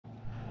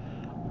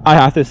I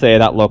have to say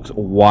that looks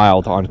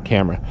wild on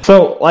camera.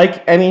 So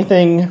like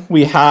anything,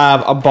 we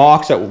have a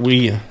box that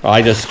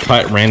I just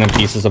cut random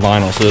pieces of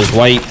vinyl. So there's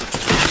white,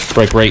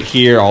 like right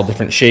here, all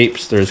different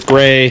shapes. There's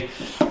gray.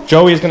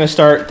 Joey's gonna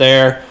start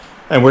there,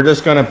 and we're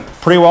just gonna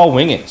pretty well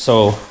wing it.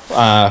 So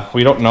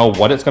we don't know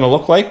what it's gonna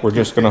look like. We're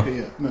just gonna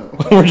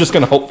we're just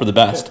gonna hope for the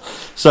best.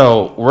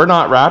 So we're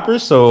not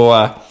rappers,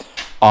 so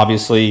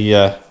obviously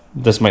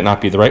this might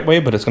not be the right way,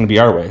 but it's gonna be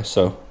our way.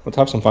 So let's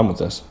have some fun with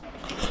this.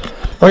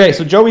 Okay,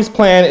 so Joey's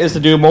plan is to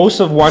do most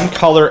of one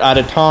color at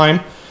a time.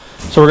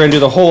 So we're gonna do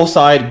the whole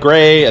side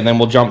gray, and then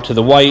we'll jump to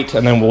the white,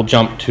 and then we'll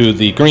jump to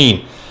the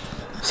green.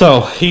 So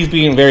he's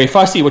being very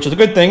fussy, which is a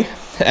good thing,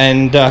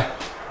 and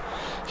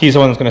he's the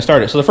one that's gonna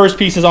start it. So the first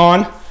piece is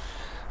on.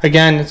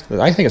 Again,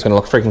 I think it's gonna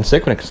look freaking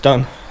sick when it's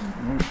done.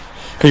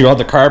 Because you have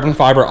the carbon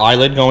fiber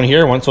eyelid going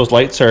here. Once those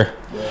lights are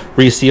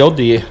resealed,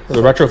 the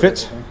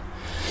retrofits.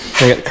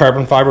 So you get the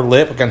carbon fiber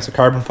lip against the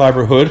carbon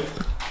fiber hood.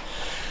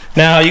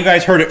 Now, you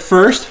guys heard it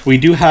first. We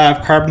do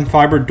have carbon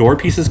fiber door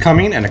pieces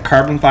coming and a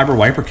carbon fiber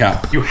wiper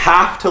cap. You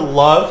have to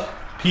love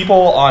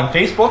people on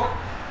Facebook.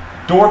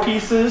 Door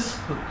pieces,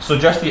 so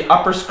just the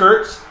upper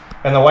skirts,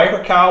 and the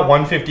wiper cap,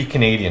 150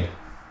 Canadian.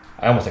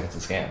 I almost think it's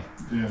a scam.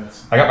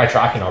 Yes. I got my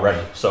tracking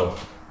already, so.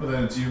 But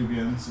then it's you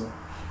again, so.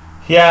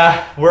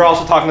 Yeah, we're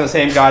also talking to the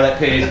same guy that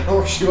paid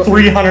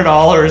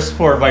 $300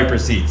 for Viper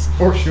seats.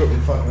 Or shoot me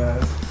fucking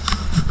ass.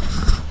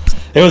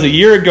 It was a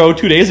year ago,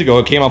 2 days ago,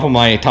 it came up on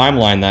my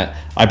timeline that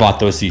I bought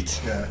those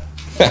seats. Yeah.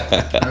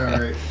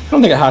 Alright. I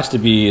don't think it has to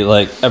be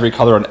like every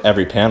color on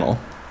every panel.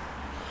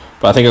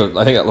 But I think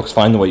it looks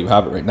fine the way you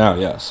have it right now,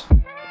 yes.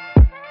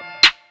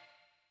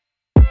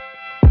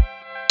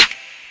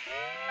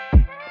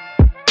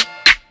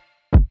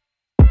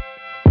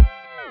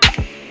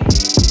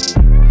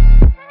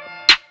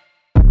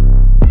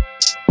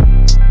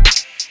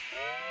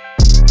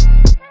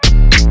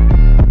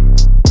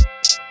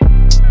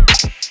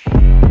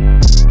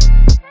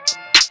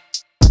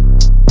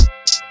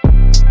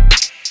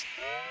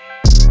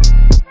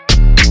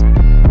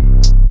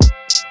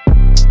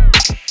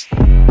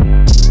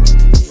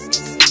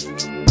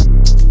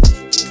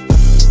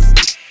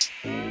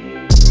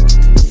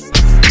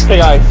 Okay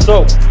guys,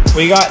 so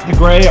we got the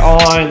gray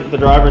on the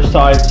driver's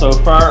side so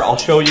far. I'll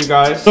show you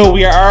guys. So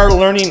we are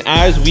learning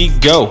as we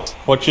go,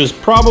 which is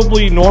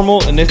probably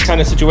normal in this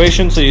kind of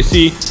situation. So you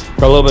see,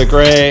 got a little bit of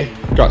gray,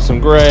 got some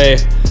gray,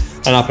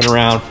 and up and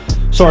around.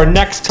 So our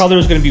next color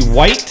is gonna be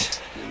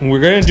white. And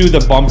we're gonna do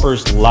the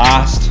bumpers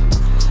last.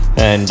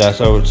 And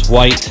so it's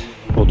white,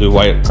 we'll do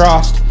white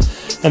across.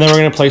 And then we're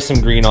gonna place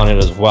some green on it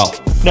as well.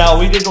 Now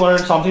we did learn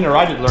something, or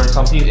I did learn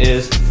something,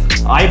 is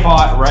I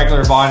bought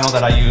regular vinyl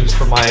that I use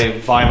for my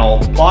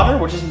vinyl plotter,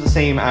 which isn't the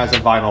same as a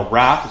vinyl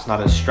wrap. It's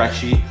not as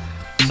stretchy.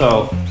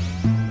 So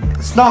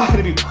it's not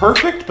gonna be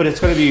perfect, but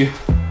it's gonna be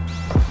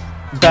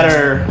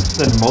better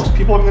than most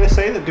people, I'm gonna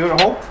say, that do it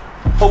at home,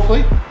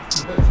 hopefully.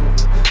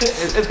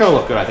 It's gonna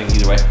look good, I think,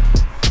 either way.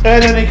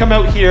 And then they come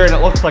out here and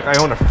it looks like I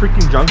own a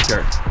freaking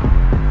junkyard.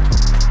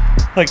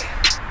 Like,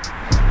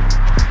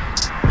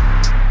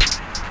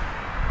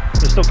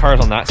 there's still cars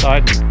on that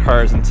side, and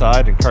cars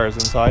inside, and cars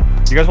inside.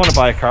 You guys want to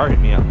buy a car? Hit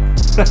me up.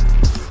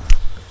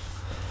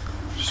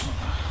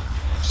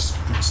 just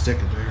gonna stick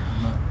it there.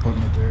 I'm not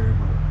putting it there,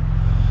 but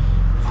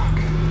fuck. I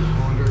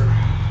wonder.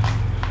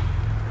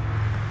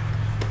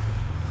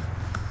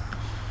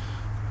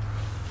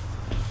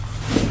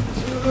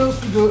 So what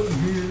else we got in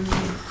here?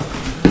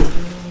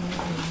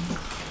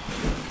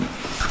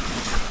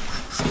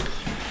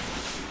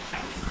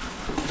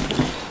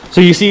 So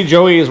you see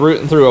Joey is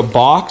rooting through a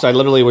box. I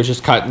literally was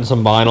just cutting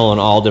some vinyl in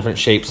all different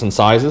shapes and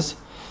sizes.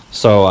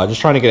 So just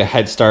trying to get a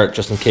head start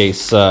just in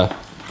case, you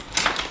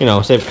know,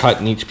 instead of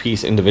cutting each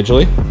piece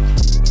individually.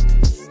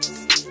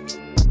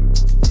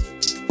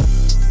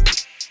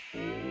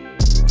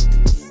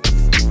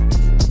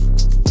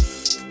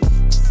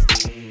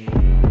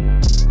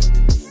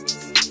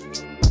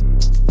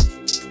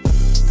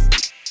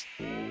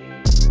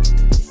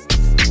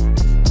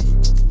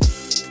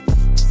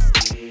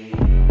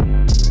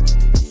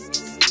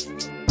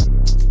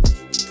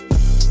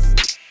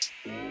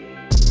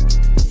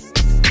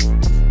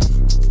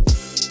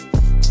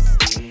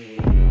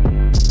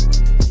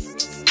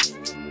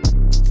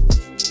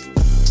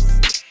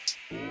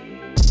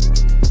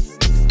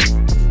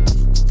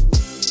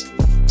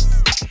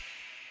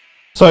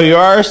 So you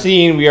are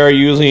seeing we are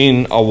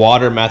using a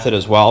water method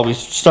as well. We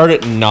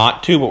started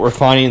not to, but we're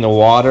finding the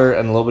water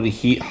and a little bit of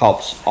heat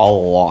helps a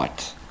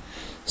lot.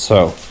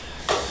 So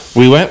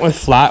we went with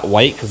flat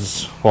white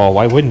because, well,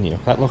 why wouldn't you?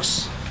 That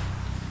looks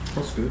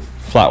good.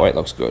 Flat white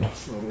looks good.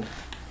 Subtle.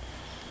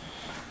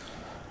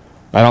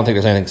 I don't think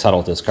there's anything subtle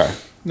with this car.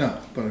 No,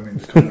 but I mean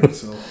the color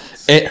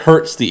itself. It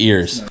hurts the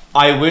ears. No.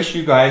 I wish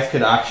you guys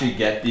could actually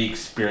get the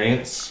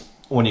experience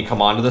when you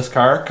come onto this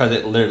car because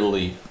it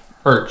literally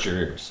hurts your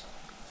ears.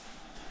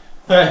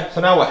 Okay,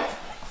 so now what?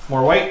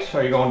 More white?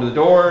 Are you going to the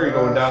door? Are you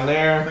going down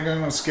there? I think I'm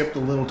going to skip the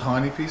little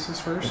tiny pieces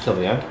first. Until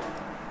the end?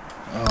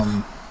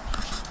 I'm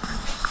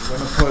going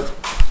to put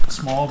a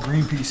small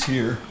green piece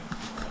here.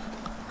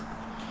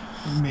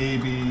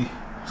 maybe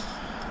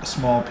a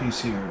small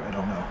piece here. I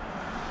don't know.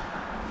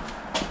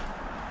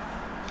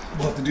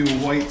 We'll have to do a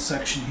white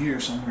section here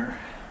somewhere,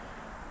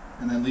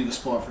 and then leave a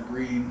spot for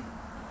green.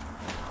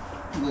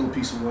 A little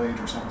piece of white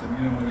or something.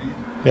 You know what I mean?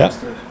 Yeah.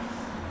 Just to,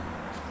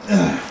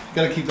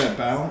 gotta keep that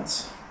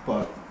balance,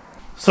 but.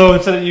 So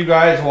instead of you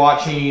guys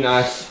watching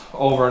us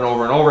over and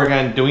over and over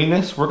again doing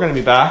this, we're going to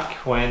be back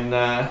when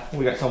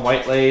we got some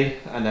white laid,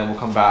 and then we'll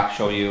come back,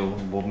 show you,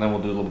 then we'll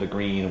do a little bit of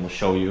green and we'll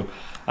show you.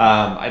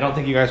 I don't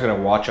think you guys are going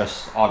to watch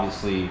us,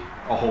 obviously,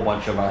 a whole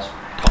bunch of us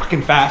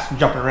talking fast and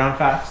jumping around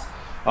fast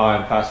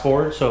on fast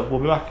forward, so we'll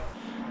be back.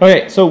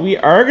 Okay, so we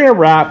are going to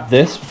wrap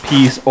this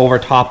piece over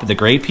top of the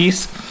gray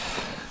piece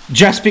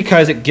just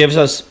because it gives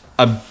us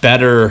a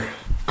better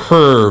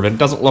curve. It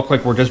doesn't look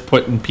like we're just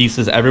putting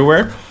pieces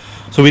everywhere.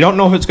 So we don't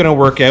know if it's going to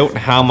work out and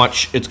how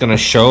much it's going to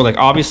show. Like,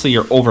 obviously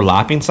you're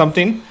overlapping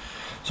something,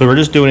 so we're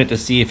just doing it to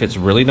see if it's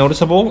really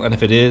noticeable, and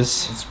if it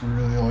is, it's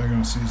really all you're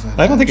going to see is that.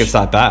 I don't think it's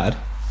that bad.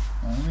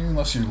 I mean,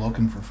 unless you're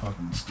looking for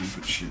fucking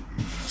stupid shit, you're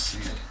going to see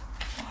it.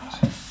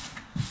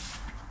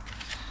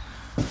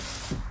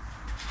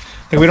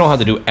 Like, we don't have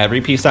to do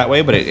every piece that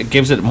way, but it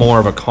gives it more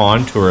of a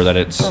contour that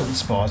it's. Certain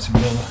spots you'll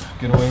be able to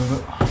get away with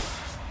it.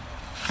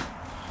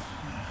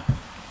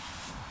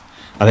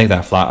 I think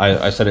that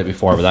flat, I said it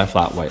before, but that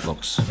flat white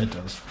looks. It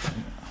does.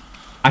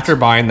 After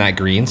buying that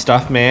green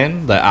stuff,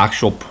 man, the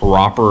actual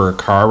proper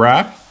car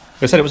wrap,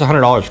 I said it was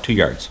 $100 for 2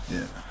 yards.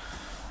 Yeah.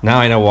 Now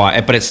I know why,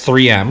 but it's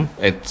 3M.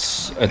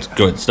 It's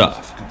good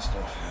stuff. Good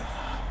stuff,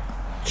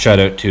 yeah. Shout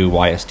out to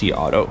YST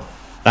Auto.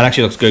 That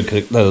actually looks good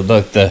because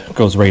the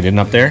goes right in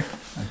up there.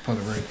 I put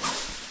it right.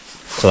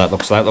 So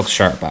that looks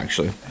sharp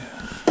actually.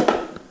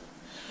 Yeah.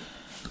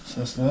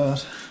 So that's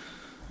that.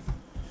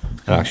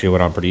 It actually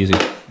went on pretty easy.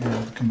 Yeah, we'll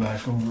have to come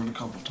back over it a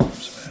couple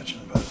times,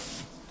 imagine. But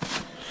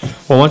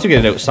Well, once we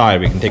get it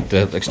outside, we can take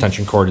the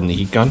extension cord and the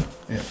heat gun.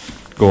 yeah.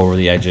 Go over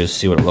the edges,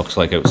 see what it looks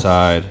like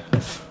outside.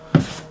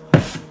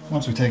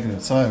 Once we take it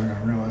outside, we're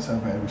gonna realize how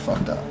bad we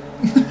fucked up.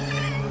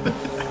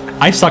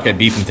 I suck at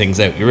beeping things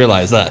out. You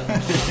realize that?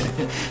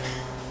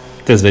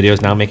 This video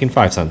is now making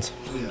 5 cents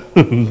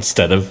Yeah.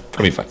 instead of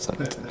 25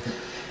 cents.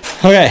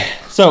 Okay,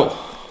 so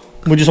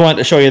we just wanted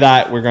to show you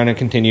that. We're going to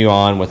continue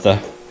on with the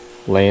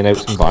laying out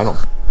some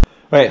vinyl.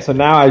 Okay, so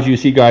now as you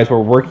see, guys, we're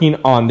working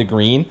on the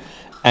green,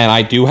 and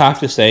I do have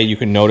to say you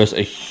can notice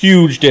a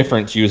huge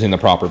difference using the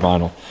proper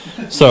vinyl.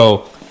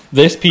 So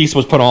this piece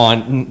was put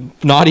on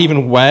not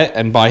even wet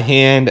and by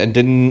hand, and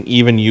didn't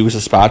even use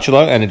a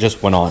spatula, and it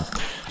just went on.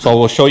 So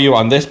we'll show you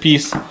on this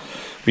piece.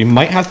 We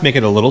might have to make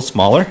it a little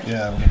smaller.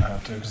 Yeah, we're gonna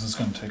have to, because it's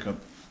gonna take up.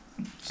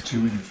 It's two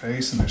in your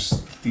face, and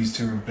there's these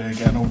two are big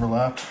and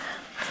overlap.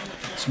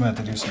 So we have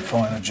to do some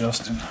fine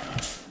adjusting.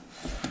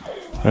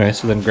 All right,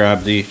 so then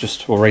grab the,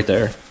 right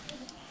there.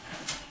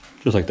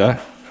 Just like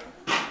that.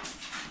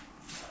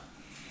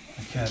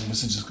 Again,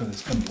 this is just gonna,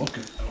 it's gonna look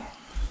good though.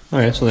 All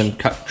right, so then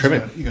trim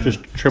it. You got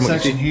Just trim what you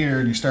section see. here,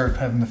 and you start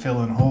having to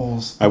fill in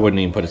holes. I wouldn't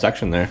even put a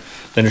section there.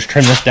 Then just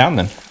trim this down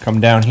then. Come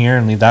down here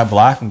and leave that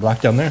black and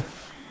black down there.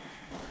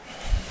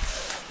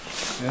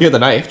 Yeah. You get the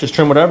knife, just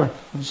trim whatever.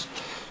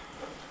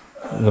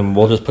 And then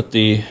we'll just put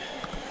the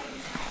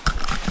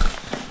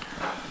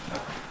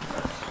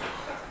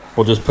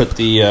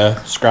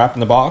scrap in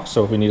the box,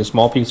 so if we need a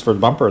small piece for the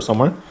bumper or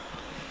somewhere.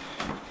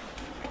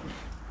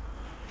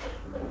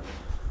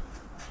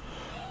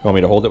 You want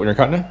me to hold it when you're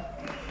cutting it?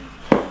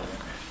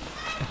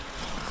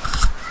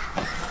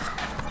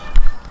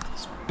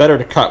 It's better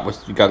to cut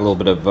with you got a little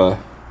bit of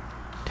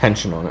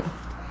tension on it.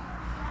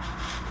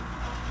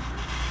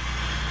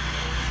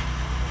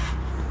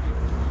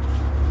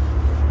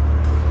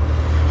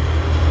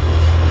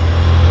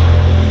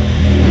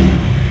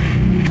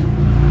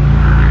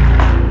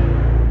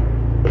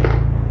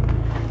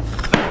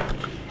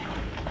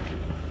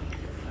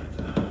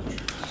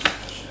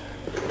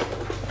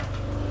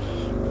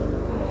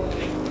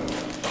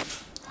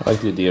 I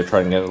like the idea of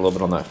trying to get a little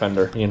bit on that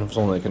fender, even if it's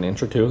only like an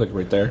inch or two, like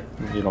right there.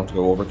 You don't have to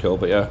go overkill,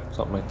 but yeah,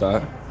 something like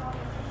that.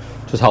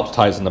 Just helps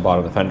ties in the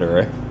bottom of the fender,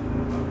 right?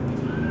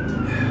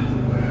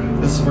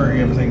 This is where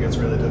everything gets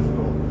really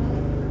difficult.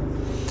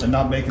 And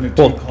not making it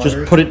too Well, cluttered.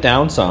 just put it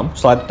down some,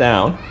 slide it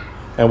down,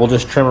 and we'll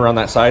just trim around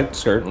that side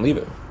skirt and leave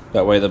it.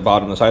 That way the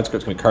bottom of the side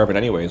skirt's gonna be carbon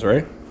anyways,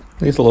 right?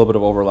 At least a little bit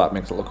of overlap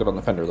makes it look good on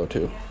the fender though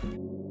too.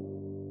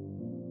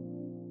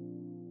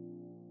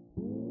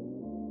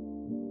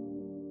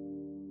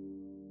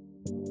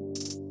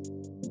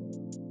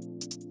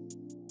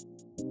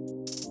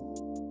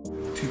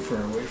 Too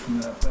far away from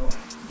that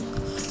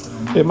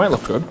though. It might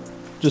look good.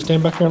 Just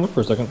stand back here and look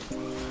for a second.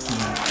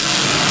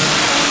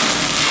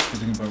 Good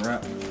thing about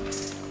wrap.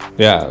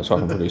 Yeah, it's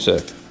looking pretty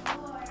sick.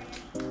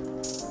 Do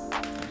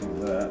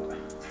that.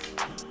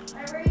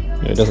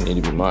 Yeah, it doesn't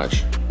need to be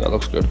much. That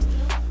looks good.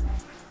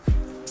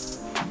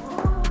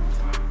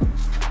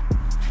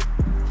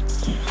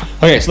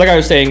 Okay, so like I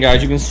was saying,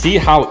 guys, you can see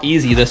how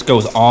easy this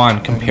goes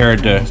on compared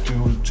to, Just do it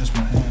with just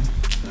my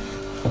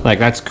hand. like,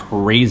 that's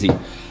crazy.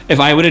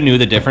 If I would have knew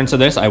the difference of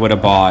this, I would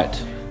have bought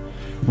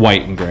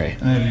white and gray.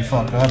 And if you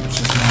fuck up, it's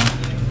just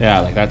not. Yeah,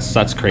 like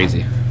that's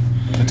crazy.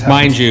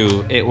 Mind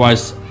you, it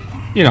was,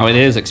 you know, it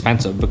is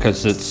expensive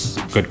because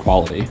it's good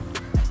quality.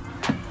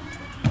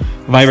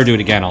 If I ever do it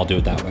again, I'll do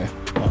it that way.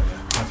 Okay,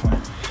 definitely.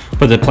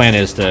 But the plan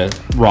is to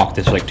rock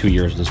this for like 2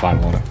 years with this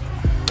vinyl on it.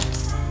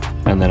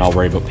 And then I'll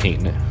worry about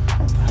painting it.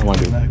 I want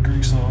to do that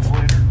grease off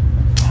later.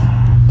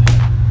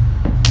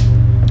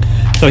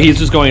 So he's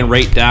just going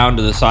right down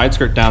to the side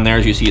skirt down there.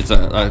 As you see, it's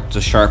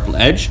a sharp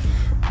edge.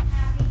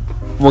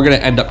 We're gonna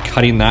end up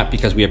cutting that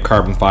because we have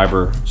carbon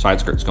fiber side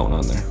skirts going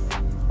on there.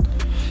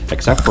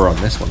 Except for on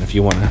this one, if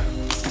you wanna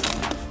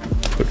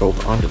put it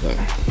over onto there.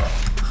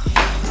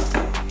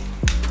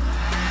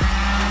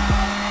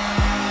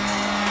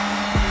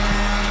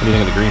 What do you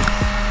think of the green?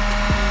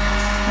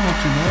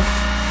 Not too bad.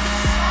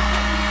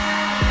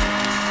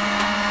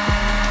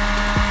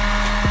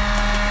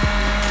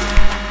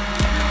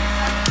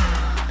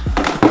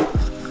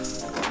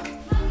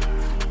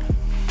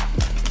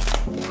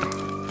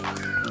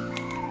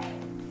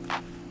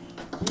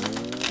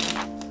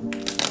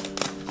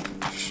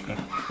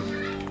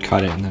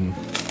 Cut it and then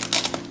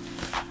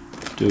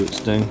do its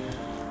thing.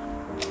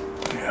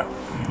 Yeah,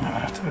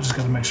 I just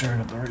gotta make sure I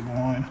got the right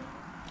line.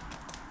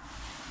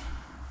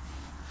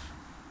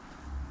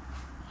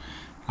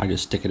 I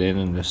just stick it in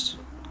and just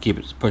keep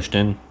it pushed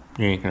in.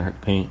 You ain't gonna hurt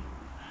the paint.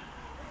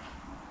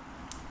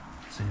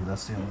 See,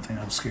 that's the other thing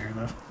I'm scared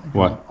of. Like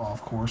What?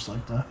 Off course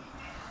like that.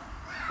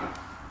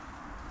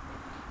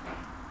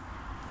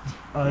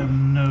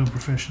 I'm no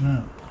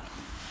professional.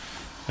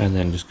 And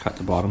then just cut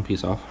the bottom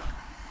piece off.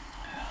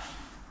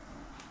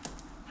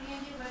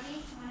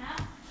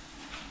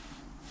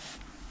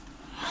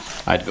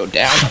 I'd go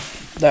down.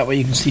 That way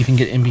you can see if you can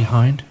get in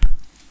behind.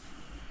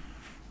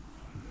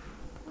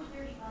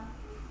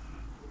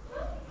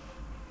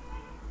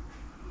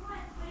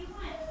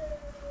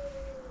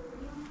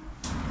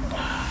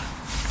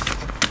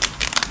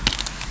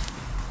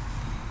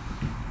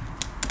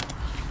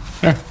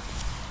 There.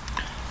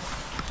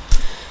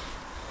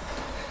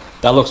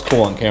 That looks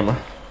cool on camera.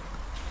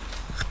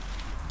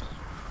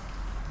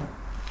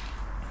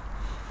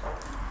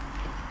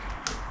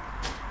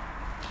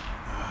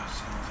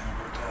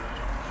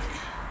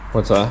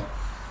 What's that?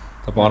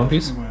 The bottom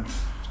piece? It went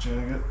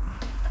jagged.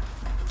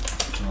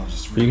 So I'll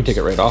just You can take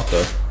it right off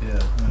though. Yeah,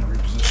 and then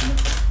reposition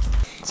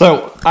it.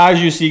 So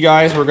as you see,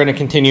 guys, we're going to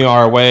continue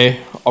our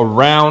way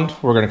around.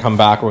 We're going to come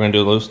back. We're going to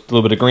do a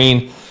little bit of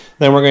green.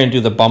 Then we're going to do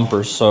the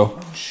bumpers. So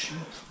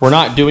we're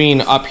not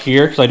doing up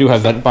here because I do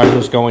have vent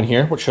visors going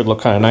here, which should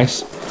look kind of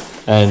nice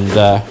and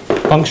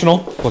functional,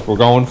 what we're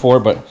going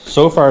for. But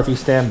so far, if you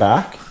stand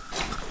back,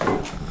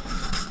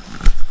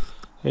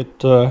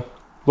 it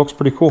looks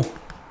pretty cool.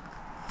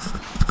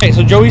 Okay,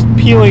 so Joey's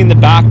peeling the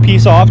back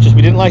piece off. Just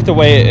we didn't like the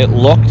way it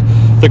looked.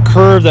 The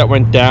curve that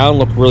went down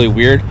looked really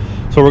weird.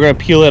 So we're gonna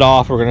peel it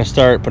off. We're gonna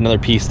put another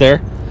piece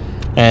there.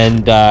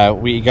 And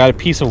we got a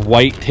piece of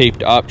white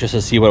taped up just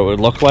to see what it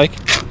would look like.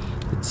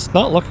 It's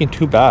not looking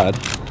too bad.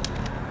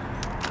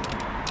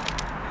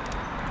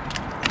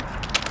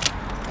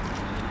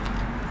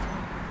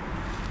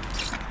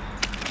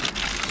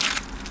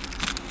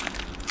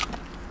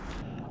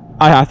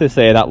 I have to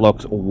say that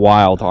looks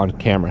wild on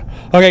camera.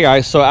 Okay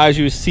guys, so as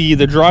you see,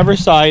 the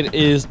driver's side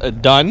is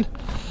done.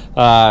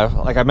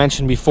 Like I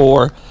mentioned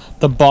before,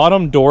 the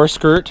bottom door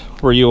skirt,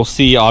 where you'll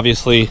see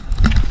obviously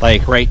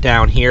like right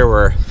down here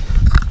where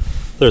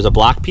there's a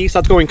black piece,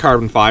 that's going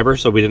carbon fiber,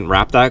 so we didn't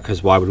wrap that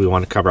because why would we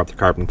want to cover up the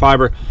carbon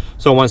fiber?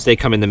 So once they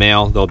come in the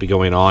mail, they'll be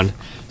going on.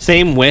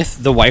 Same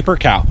with the wiper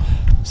cowl.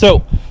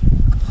 So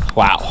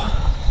wow,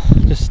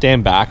 just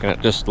stand back and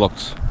it just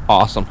looks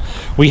awesome.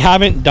 We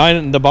haven't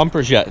done the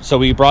bumpers yet, so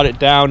we brought it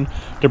down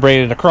to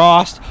bring it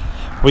across.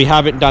 We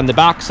haven't done the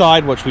back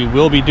side, which we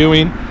will be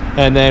doing,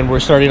 and then we're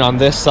starting on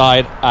this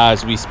side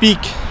as we speak.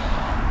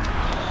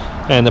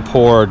 And the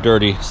poor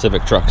dirty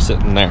Civic truck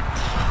sitting there.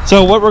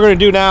 So what we're going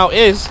to do now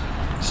is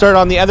start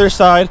on the other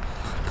side.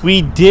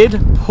 We did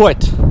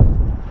put,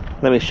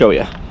 let me show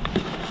you.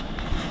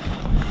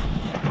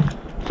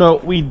 So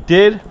we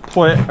did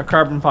put a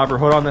carbon fiber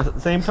hood on this at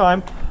the same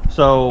time.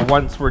 So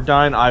once we're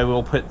done, I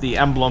will put the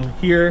emblem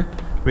here.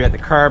 We got the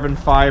carbon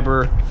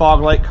fiber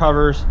fog light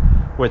covers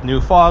with new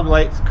fog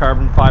lights,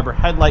 carbon fiber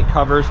headlight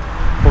covers.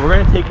 But we're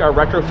going to take our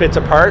retrofits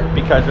apart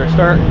because they're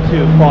starting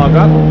to fog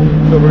up.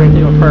 So we're going to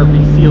take them apart,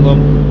 reseal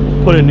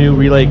them, put a new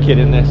relay kit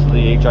in this so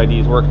the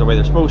HIDs work the way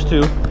they're supposed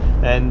to,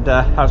 and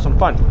have some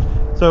fun.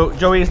 So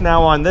Joey is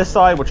now on this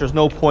side, which there's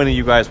no point of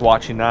you guys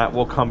watching that.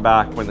 We'll come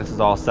back when this is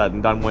all said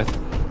and done with,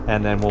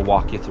 and then we'll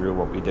walk you through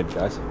what we did,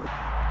 guys.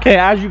 Okay,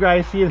 as you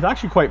guys see, it's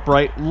actually quite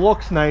bright.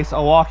 Looks nice.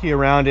 I'll walk you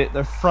around it.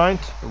 The front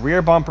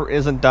rear bumper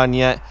isn't done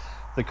yet.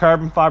 The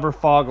carbon fiber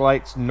fog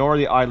lights nor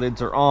the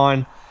eyelids are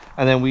on.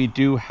 And then we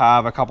do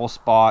have a couple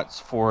spots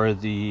for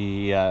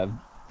the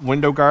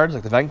window guards,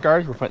 like the vent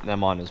guards. We're putting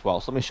them on as well.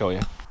 So let me show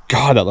you.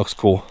 God, that looks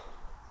cool.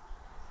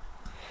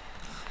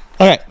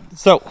 Okay,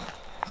 so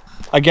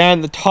again,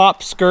 the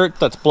top skirt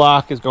that's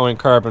black is going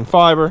carbon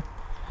fiber.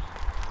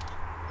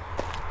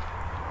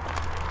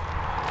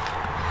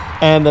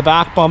 And the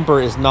back bumper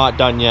is not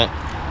done yet,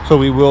 so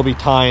we will be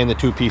tying the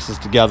two pieces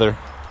together.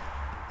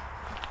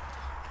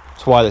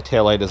 That's why the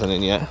taillight isn't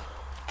in yet.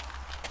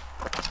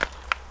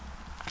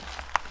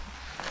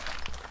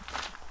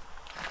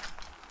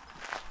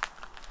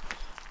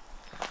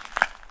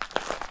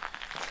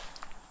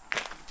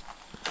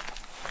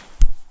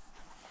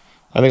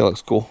 I think it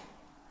looks cool.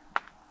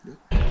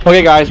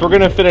 Okay guys, we're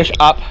gonna finish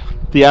up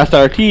the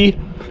SRT,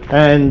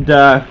 and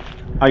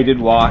I did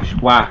wash,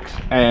 wax,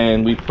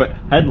 and we put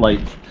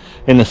headlights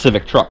in the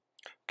Civic truck.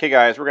 Okay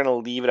guys, we're gonna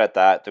leave it at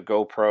that. The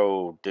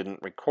GoPro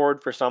didn't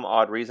record for some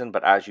odd reason,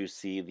 but as you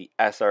see, the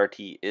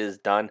SRT is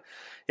done.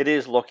 It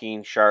is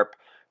looking sharp.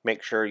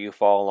 Make sure you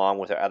follow along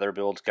with our other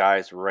builds,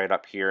 guys. Right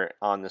up here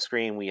on the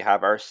screen, we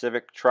have our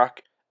Civic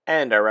truck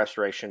and our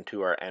restoration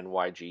to our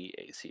NYG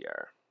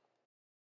ACR.